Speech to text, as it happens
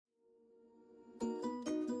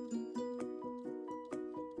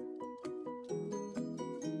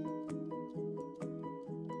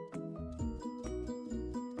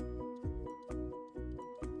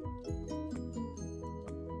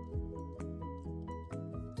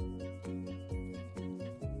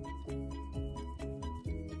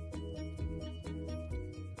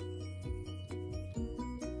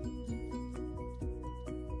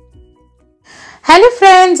Hello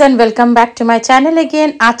friends and welcome back to my channel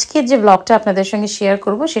again. আজকের যে ব্লগটা আপনাদের সঙ্গে শেয়ার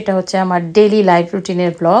করব সেটা হচ্ছে আমার ডেইলি লাইফ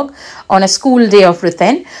রুটিনের blog on a school day of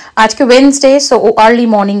Riten. আজকে ওয়েডনেসডে, সো ও আর্লি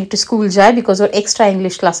মর্নিং একটু স্কুল যায় because or extra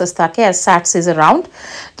English classes থাকে অ্যাজ স্যাটস ইজ অ্যারাউন্ড।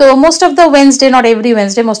 তো most of the Wednesday, not every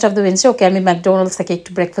Wednesday, most of the Wednesday ওকে আমি McDonald's থেকে একটু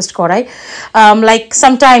breakfast করাই। Like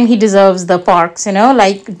sometime he deserves the parks, you know,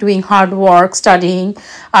 like doing hard work, studying,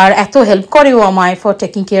 আর এত help করেও আমায় for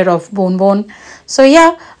taking care of বোন। So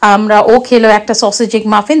yeah, আমরা ও খেলো একটা sausage egg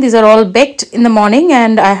muffin. These are all baked in the morning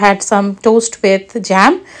and I had some toast with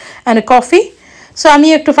jam and a coffee. So আমি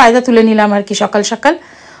একটু ফায়দা তুলে নিলাম আর কি সকাল সকাল।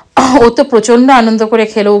 ও তো প্রচণ্ড আনন্দ করে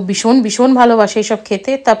খেলো, ভীষণ ভালোবাসে এইসব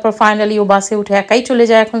খেতে। তারপর ফাইনালি ও বাসে উঠে একাই চলে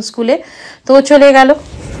যায় এখন স্কুলে, তো ও চলে গেল।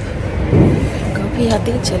 কফি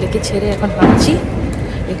হাতে ছেলেকে ছেড়ে এখন ভাবছি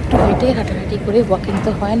একটু হেঁটে হাঁটাহাঁটি করে, ওয়াকিং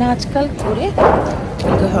তো হয় না আজকাল, করে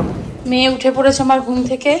মেয়ে উঠে পড়েছে আমার ঘুম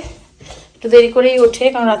থেকে। একটু দেরি করেই ওঠে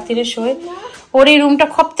কারণ রাত্রিরে শোয়। ওর এই রুমটা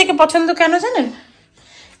সব থেকে পছন্দ কেন জানেন?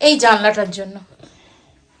 এই জানলাটার জন্য।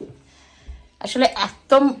 আসলে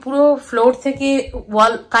একদম পুরো ফ্লোর থেকে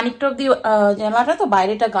ওয়াল কানেক্ট অফ দি জানলাটা, তো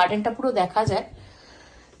বাইরেটা গার্ডেনটা পুরো দেখা যায়।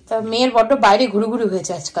 তা মেয়ের বড্ড বাইরে ঘুরুঘুরু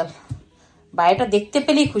হয়েছে আজকাল, বাইরেটা দেখতে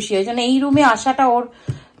পেলেই খুশি হয়। যেন এই রুমে আসাটা ওর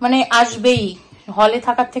মানে আসবেই, হলে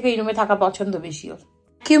থাকার থেকে এই রুমে থাকা পছন্দ বেশি ওর।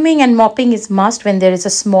 Vacuuming and mopping is must when there is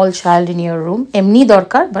a small child in your room. Emni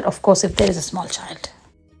dorkar, but of course if there is a small child.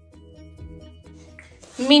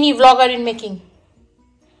 Mini vlogger in making.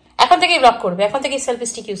 এখন থেকেই ব্লগ করবে, এখন থেকেই সেলফি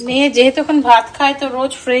স্টিক ইউজ করবে। মেয়ে যেহেতু এখন ভাত খায় তো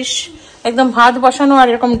রোজ ফ্রেশ একদম ভাত বসানো আর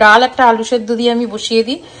এরকম ডাল একটা আলু সেদ্ধ দিয়ে আমি বসিয়ে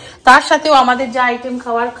দিই। তার সাথেও আমাদের যা আইটেম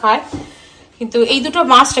খাওয়ার খায়, কিন্তু এই দুটো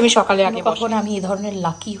মাস্ট আমি সকালে আগে। কখন আমি এই ধরনের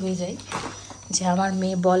লাকি হয়ে যাই যে আমার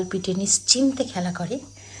মেয়ে বল পিঠে নিশ্চিন্তে খেলা করে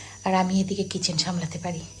আর আমি এদিকে কিচেন সামলাতে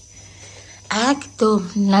পারি, একদম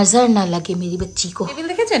নজর না লাগে মেরি বাচ্চি কো। টেবিল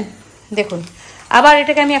দেখেছেন? দেখুন, আবার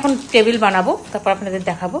এটাকে আমি এখন টেবিল বানাবো, তারপর আপনাদের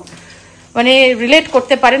দেখাবো। মানে রিলেট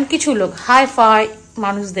করতে পারেন কিছু লোক, হাই ফাই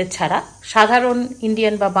মানুষদের ছাড়া সাধারণ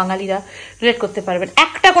ইন্ডিয়ান বা বাঙালিরা রিলেট করতে পারবেন।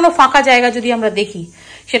 একটা কোনো ফাঁকা জায়গা যদি আমরা দেখি,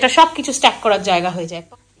 সেটা সব কিছু স্ট্যাক করার জায়গা হয়ে যায়।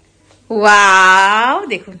 ওয়াও,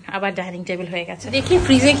 দেখুন আবার ডাইনিং টেবিল হয়ে গেছে। দেখি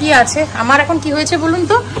ফ্রিজে কি আছে। আমার এখন কি হয়েছে বলুন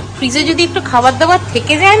তো, ফ্রিজে যদি একটু খাবার দাবার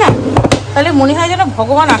থেকে যায় না, তাহলে মনে হয় যেন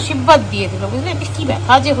ভগবান আশীর্বাদ দিয়ে দিল, বুঝলেন? কি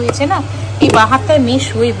ব্যথা যে হয়েছে না এই বাঁ হাতটায় মেশ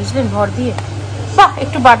হয়ে, বুঝলেন, ভর দিয়ে। বাহ,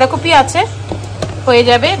 একটু বাঁধাকপি আছে, হয়ে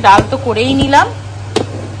যাবে। ডাল তো করেই নিলাম।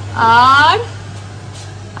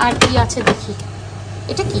 আর কি আছে দেখি,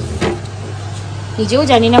 এটা কি নিজেও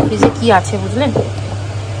জানি না ফ্রিজে কি আছে, বুঝলেন।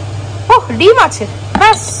 ও, ডিম আছে,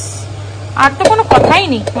 ব্যাস, আর তো কোনো কথাই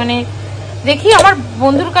নেই। মানে দেখি, আমার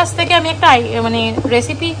বন্ধুর কাছ থেকে আমি একটা মানে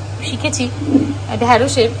রেসিপি শিখেছি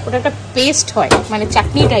ঢ্যাঁড়সের। ওটা একটা পেস্ট হয়, মানে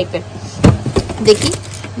চাটনি টাইপের। দেখি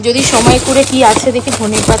যদি সময় করে কি আছে দেখি।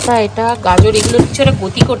 ধনে পাতা, এটা গাজর, এগুলো কিছু একটা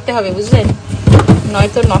গতি করতে হবে, বুঝলেন,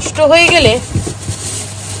 নয়তো নষ্ট হয়ে গেলে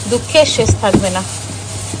দুঃখের শেষ থাকবে না।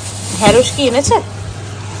 ঢ্যাঁড়স কি এনেছে?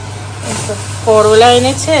 করলা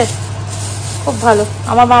এনেছে, খুব ভালো।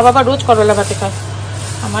 আমার মা বাবা রোজ করলা ভাতে খায়,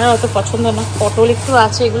 আমার অত পছন্দ না। পটল একটু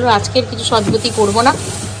আছে, এগুলো আজকের কিছু সদ্গতি করব না।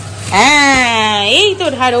 হ্যাঁ, এই তো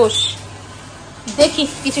ঢ্যাঁড়স, দেখি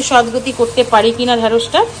কিছু সদ্গতি করতে পারি কিনা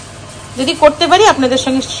ঢ্যাঁড়সটা। যদি করতে পারি আপনাদের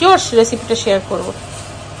সঙ্গে শিওর রেসিপিটা শেয়ার করব,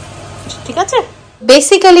 ঠিক আছে?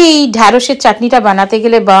 বেসিক্যালি এই ঢ্যাঁড়সের চাটনিটা বানাতে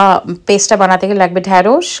গেলে বা পেস্টটা বানাতে গেলে লাগবে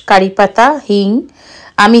ঢ্যাঁড়স, কারি পাতা, হিং,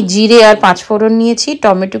 আমি জিরে আর 5 ফোড়ন নিয়েছি,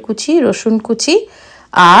 টমেটো কুচি, রসুন কুচি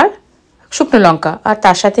আর শুকনো লঙ্কা, আর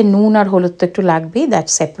তার সাথে নুন আর হলুদ তো একটু লাগবেই, দ্যাট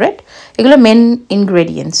সেপারেট। এগুলো মেন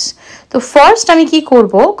ইনগ্রেডিয়েন্টস। তো ফার্স্ট আমি কি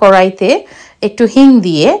করব, কড়াইতে একটু হিং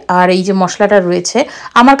দিয়ে, আর এই যে মশলাটা রয়েছে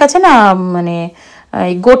আমার কাছে না, মানে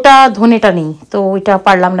গোটা ধনেটা নেই, তো ওইটা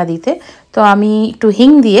পারলাম না দিতে। তো আমি একটু হিং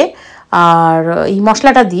দিয়ে আর এই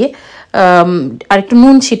মশলাটা দিয়ে আর একটু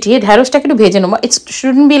নুন ছিটিয়ে ঢ্যাঁড়সটাকে একটু ভেজে নেবো। It's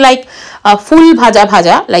shouldn't be like full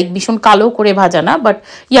ভাজা, লাইক ভীষণ কালো করে ভাজা না, বাট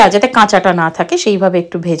যাতে কাঁচাটা না থাকে সেইভাবে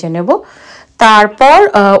একটু ভেজে নেব। তারপর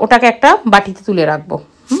ওটাকে একটা বাটিতে তুলে রাখবো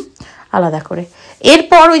আলাদা করে।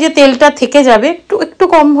 এরপর ওই যে তেলটা থেকে যাবে, একটু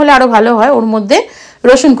কম হলে আরও ভালো হয়, ওর মধ্যে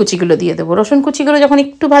রসুন কুচিগুলো দিয়ে দেবো। রসুন কুচিগুলো যখন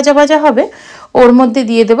একটু ভাজা হবে, ওর মধ্যে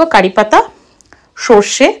দিয়ে দেবো কারি পাতা,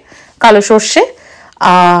 সর্ষে, কালো সর্ষে,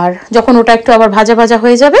 আর যখন ওটা একটু আবার ভাজা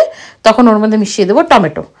হয়ে যাবে তখন ওর মধ্যে মিশিয়ে দেবো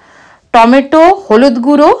টমেটো, হলুদ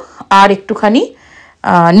গুঁড়ো আর একটুখানি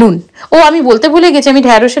নুন। ও, আমি বলতে ভুলে গেছি, আমি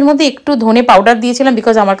ঢ্যাঁড়সের মধ্যে একটু ধনে পাউডার দিয়েছিলাম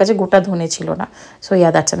বিকজ আমার কাছে গোটা ধনে ছিল না। So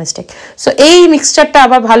that's a mistake. So এই মিক্সচারটা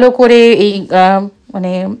আবার ভালো করে, এই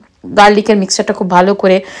মানে গার্লিকের মিক্সচারটা খুব ভালো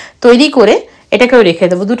করে তৈরি করে এটাকেও রেখে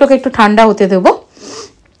দেবো। দুটোকে একটু ঠান্ডা হতে দেবো।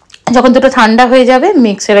 যখন দুটো ঠান্ডা হয়ে যাবে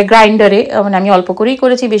মিক্সারে, গ্রাইন্ডারে, মানে আমি অল্প করেই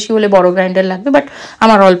করেছি, বেশি হলে বড় গ্রাইন্ডার লাগবে, বাট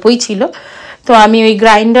আমার অল্পই ছিল। তো আমি ওই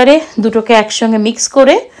গ্রাইন্ডারে দুটোকে একসঙ্গে মিক্স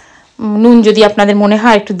করে, নুন যদি আপনাদের মনে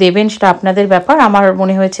হয় একটু দেবেন, সেটা আপনাদের ব্যাপার। আমার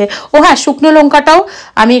মনে হয়েছে, ও হ্যাঁ, শুকনো লঙ্কাটাও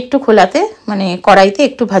আমি একটু খোলাতে মানে কড়াইতে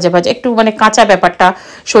একটু ভাজা ভাজা, একটু মানে কাঁচা ব্যাপারটা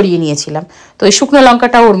সরিয়ে নিয়েছিলাম। তো এই শুকনো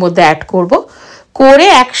লঙ্কাটাও ওর মধ্যে অ্যাড করব, করে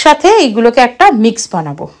একসাথে এইগুলোকে একটা মিক্স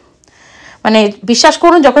বানাবো। মানে বিশ্বাস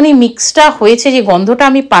করুন, যখন এই মিক্সটা হয়েছে, যে গন্ধটা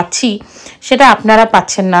আমি পাচ্ছি সেটা আপনারা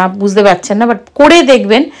পাচ্ছেন না, বুঝতে পারছেন না, বাট করে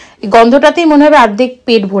দেখবেন এই গন্ধটাতেই মনে হবে অর্ধেক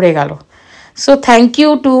পেট ভরে গেল। So thank you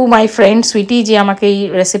to my friend Sweety, যে আমাকে এই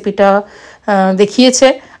রেসিপিটা দেখিয়েছে।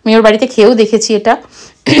 আমি ওর বাড়িতে খেয়েও দেখেছি, এটা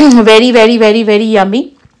very very very very yummy.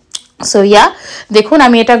 So yeah, দেখুন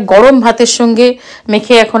আমি এটা গরম ভাতের সঙ্গে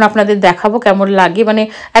মেখে এখন আপনাদের দেখাবো কেমন লাগে। মানে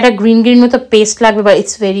একটা গ্রিন গ্রিন মতো পেস্ট লাগবে, বা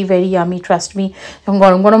it's very very yummy, trust me. যখন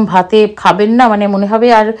গরম গরম ভাতে খাবেন না, মানে মনে হবে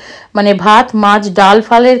আর মানে ভাত মাছ ডাল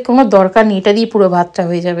ফালের কোনো দরকার নেই, এটা দিয়ে পুরো ভাতটা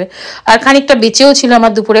হয়ে যাবে। আর খানিকটা বেঁচেও ছিল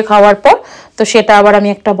আমার দুপুরে খাওয়ার পর, তো সেটা আবার আমি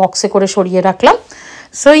একটা বক্সে করে সরিয়ে রাখলাম।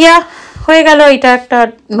 সো ইয়া, হয়ে গেল, এটা একটা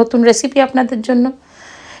নতুন রেসিপি আপনাদের জন্য।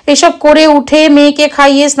 এসব করে উঠে মেয়েকে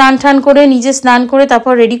খাইয়ে স্নান টান করে নিজে স্নান করে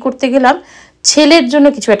তারপর রেডি করতে গেলাম ছেলের জন্য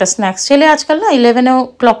কিছু একটা স্ন্যাক্স। ছেলে আজকাল না 11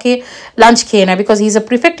 o'clock লাঞ্চ খেয়ে নেয়, because he is a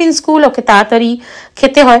prefect in school, ওকে তাড়াতাড়ি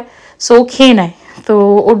খেতে হয়, সো ও খেয়ে নেয়। তো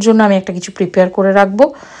ওর জন্য আমি একটা কিছু প্রিপেয়ার করে রাখবো।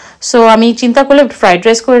 সো আমি চিন্তা করলে একটু ফ্রাইড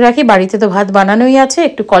রাইস করে রাখি, বাড়িতে তো ভাত বানানোই আছে,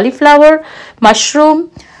 একটু কলিফ্লাওয়ার, মাশরুম,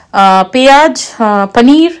 পেঁয়াজ,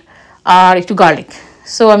 পনির আর একটু গার্লিক।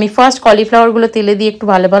 সো আমি ফার্স্ট কলিফ্লাওয়ারগুলো তেলে দিয়ে একটু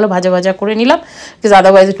ভালো ভালো ভাজা ভাজা করে নিলাম, because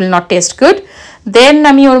otherwise it will not taste good. দেন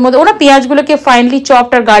আমি ওর মধ্যে, ওরা পেঁয়াজগুলোকে ফাইনলি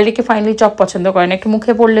চপড আর গার্লিককে ফাইনলি চপ পছন্দ করে না, একটু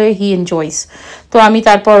মুখে পড়লে হি এনজয়স। তো আমি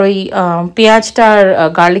তারপর ওই পেঁয়াজটা আর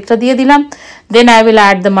গার্লিকটা দিয়ে দিলাম। Then I will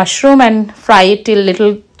add the mushroom and fry it till little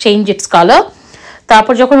change it's colour.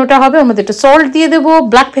 তারপর যখন ওটা হবে ওর মধ্যে একটু সল্ট দিয়ে দেবো,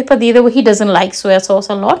 ব্ল্যাক পেপার দিয়ে দেবো। He doesn't like soya sauce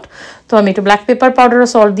আ লট, তো আমি একটু ব্ল্যাক পেপার পাউডার আর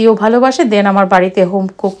সল্ট দিয়েও ভালোবাসে। দেন আমার বাড়িতে হোম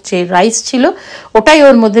কুক যে রাইস ছিল ওটাই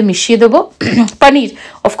ওর মধ্যে মিশিয়ে দেবো। পনির,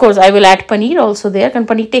 of course I will add paneer also there, কারণ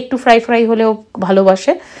পনিরটা একটু ফ্রাই ফ্রাই হলেও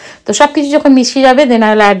ভালোবাসে। তো সব কিছু যখন মিশিয়ে যাবে then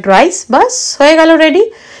I will add rice, বাস হয়ে গেল রেডি।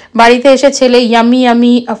 বাড়িতে এসে ছেলে ইয়ামি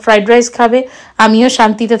ইয়ামি ফ্রাইড রাইস খাবে, আমিও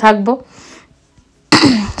শান্তিতে থাকবো।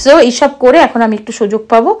 সো এইসব করে এখন আমি একটু সুযোগ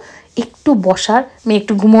পাবো একটু বসার, মেয়ে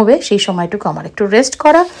একটু ঘুমোবে, সেই সময়টুকু আমার একটু রেস্ট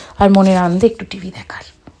করা আর মনের আনন্দে একটু টিভি দেখার।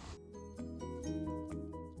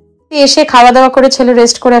 এসে খাওয়া দাওয়া করে ছেলে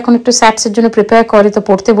রেস্ট করে এখন একটু স্যাটসের জন্য প্রিপেয়ার করে, তো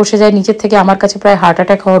পড়তে বসে যায়। নিজের থেকে আমার কাছে প্রায় হার্ট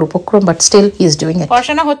অ্যাটাক হওয়ার উপক্রম, but still he is doing it.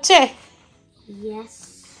 পড়াশোনা হচ্ছে?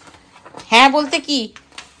 হ্যাঁ বলতে কি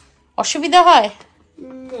অসুবিধা হয়?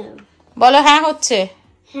 বলো হ্যাঁ হচ্ছে।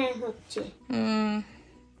 হ্যাঁ হচ্ছে।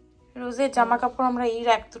 রোজের জামা কাপড় আমরা এই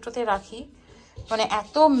র্যাক দুটোতে রাখি, মানে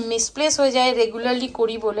এত মিসপ্লেস হয়ে যায় রেগুলারলি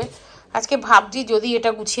করি বলে। আজকে ভাবছি যদি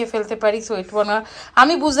এটা গুছিয়ে ফেলতে পারি সো ইট ওয়ান,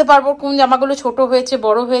 আমি বুঝতে পারবো কোন জামাগুলো ছোট হয়েছে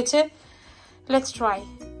বড় হয়েছে। Let's try.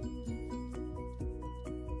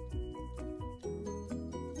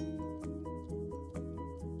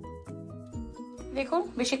 দেখুন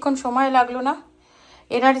বেশিক্ষণ সময় লাগলো না,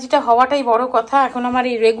 এনার্জিটা হওয়াটাই বড় কথা। এখন আমার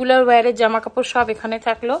এই রেগুলার ওয়্যারের জামা কাপড় সব এখানে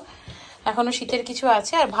থাকলো, এখনো শীতের কিছু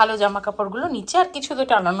আছে, আর ভালো জামা কাপড়গুলো নিচে, আর কিছু তো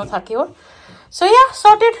টানানো থাকে ওর। So yeah,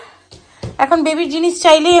 sorted. এখন বেবির জিনিস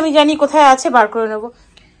চাইলেই আমি জানি কোথায় আছে, বার করে নেব।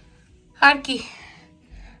 আর কি,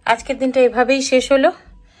 আজকের দিনটা এভাবেই শেষ হলো।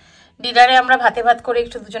 ডিনারে আমরা ভাতে ভাত করে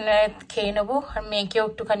একটু দুজনে খেয়ে নেবো, আর মেয়েকেও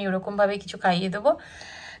একটুখানি ওরকমভাবে কিছু খাইয়ে দেবো,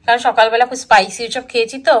 কারণ সকালবেলা খুব স্পাইসি সব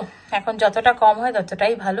খেয়েছি, তো এখন যতটা কম হয়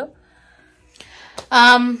ততটাই ভালো।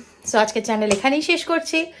 সো আজকের চ্যানেল এখানেই শেষ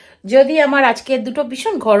করছি। যদি আমার আজকের দুটো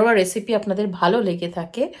ভীষণ ঘরোয়া রেসিপি আপনাদের ভালো লেগে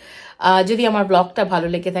থাকে, যদি আমার ব্লগটা ভালো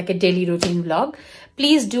লেগে থাকে, daily routine blog,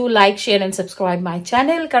 please do like share and subscribe my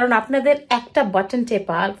channel. কারণ আপনাদের একটা বাটন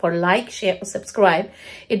টেপা for like share O subscribe,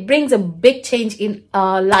 it brings a big change in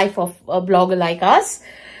life of blogger like us.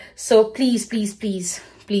 So please please please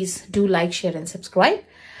please do like share and subscribe.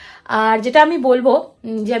 আর যেটা আমি বলবো,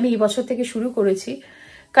 যে আমি এই বছর থেকে শুরু করেছি,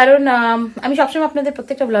 কারণ আমি সবসময় আপনাদের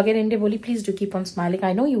প্রত্যেকটা ব্লগের এন্ডে বলি please do keep on smiling.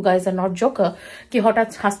 I know you guys are not Joker কি হঠাৎ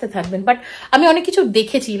হাসতে থাকবেন, বাট আমি অনেক কিছু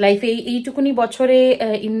দেখেছি লাইফে এইটুকুনি বছরে,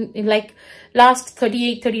 in like last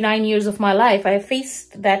 38-39 years of my life, I have faced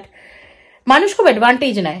that মানুষ খুব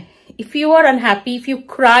অ্যাডভান্টেজ নেয়। If you are unhappy, if you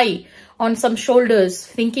cry on some shoulders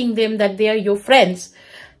thinking them that they are your friends,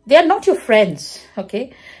 they are not your friends, okay?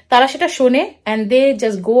 তারা সেটা শোনে and they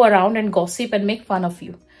just go around and gossip and make fun of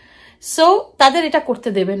you. So তাদের এটা করতে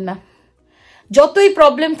দেবেন না। যতই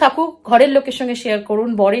problem থাকুক ঘরের লোকের সঙ্গে শেয়ার করুন,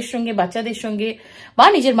 বরের সঙ্গে, বাচ্চাদের সঙ্গে, বা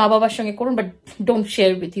নিজের মা বাবার সঙ্গে করুন, but don't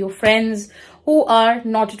share with your friends who are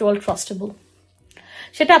not at all trustable.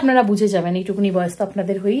 সেটা আপনারা বুঝে যাবেন, এইটুকুনি বয়স তো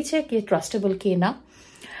আপনাদের হয়েছে কে ট্রাস্টেবল কে না।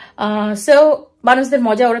 সো মানুষদের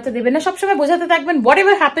মজা ওড়াতে দেবেন না, সবসময় বোঝাতে থাকবেন what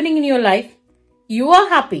ever happening in your life, you R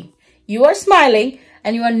happy, you are smiling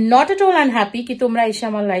and you are not at all unhappy ki তোমরা এসে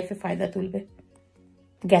আমার লাইফে ফায়দা তুলবে।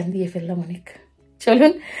 জ্ঞান দিয়ে ফেললাম অনেক।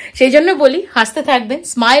 চলুন সেই জন্য বলি হাসতে থাকবেন।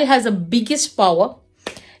 Smile has a biggest power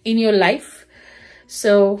in your life.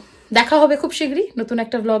 So দেখা হবে খুব শীঘ্রই নতুন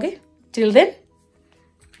একটা ব্লগে। Till then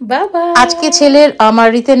bye bye. আজকে ছেলের আমার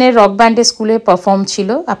রিতেনের রক ব্যান্ডে স্কুলে পারফর্ম ছিল,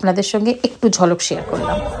 আপনাদের সঙ্গে একটু ঝলক শেয়ার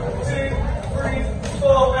করলাম।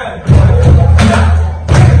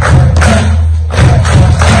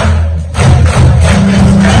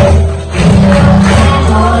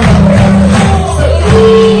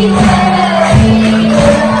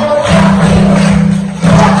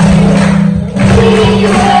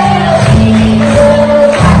 Yeah.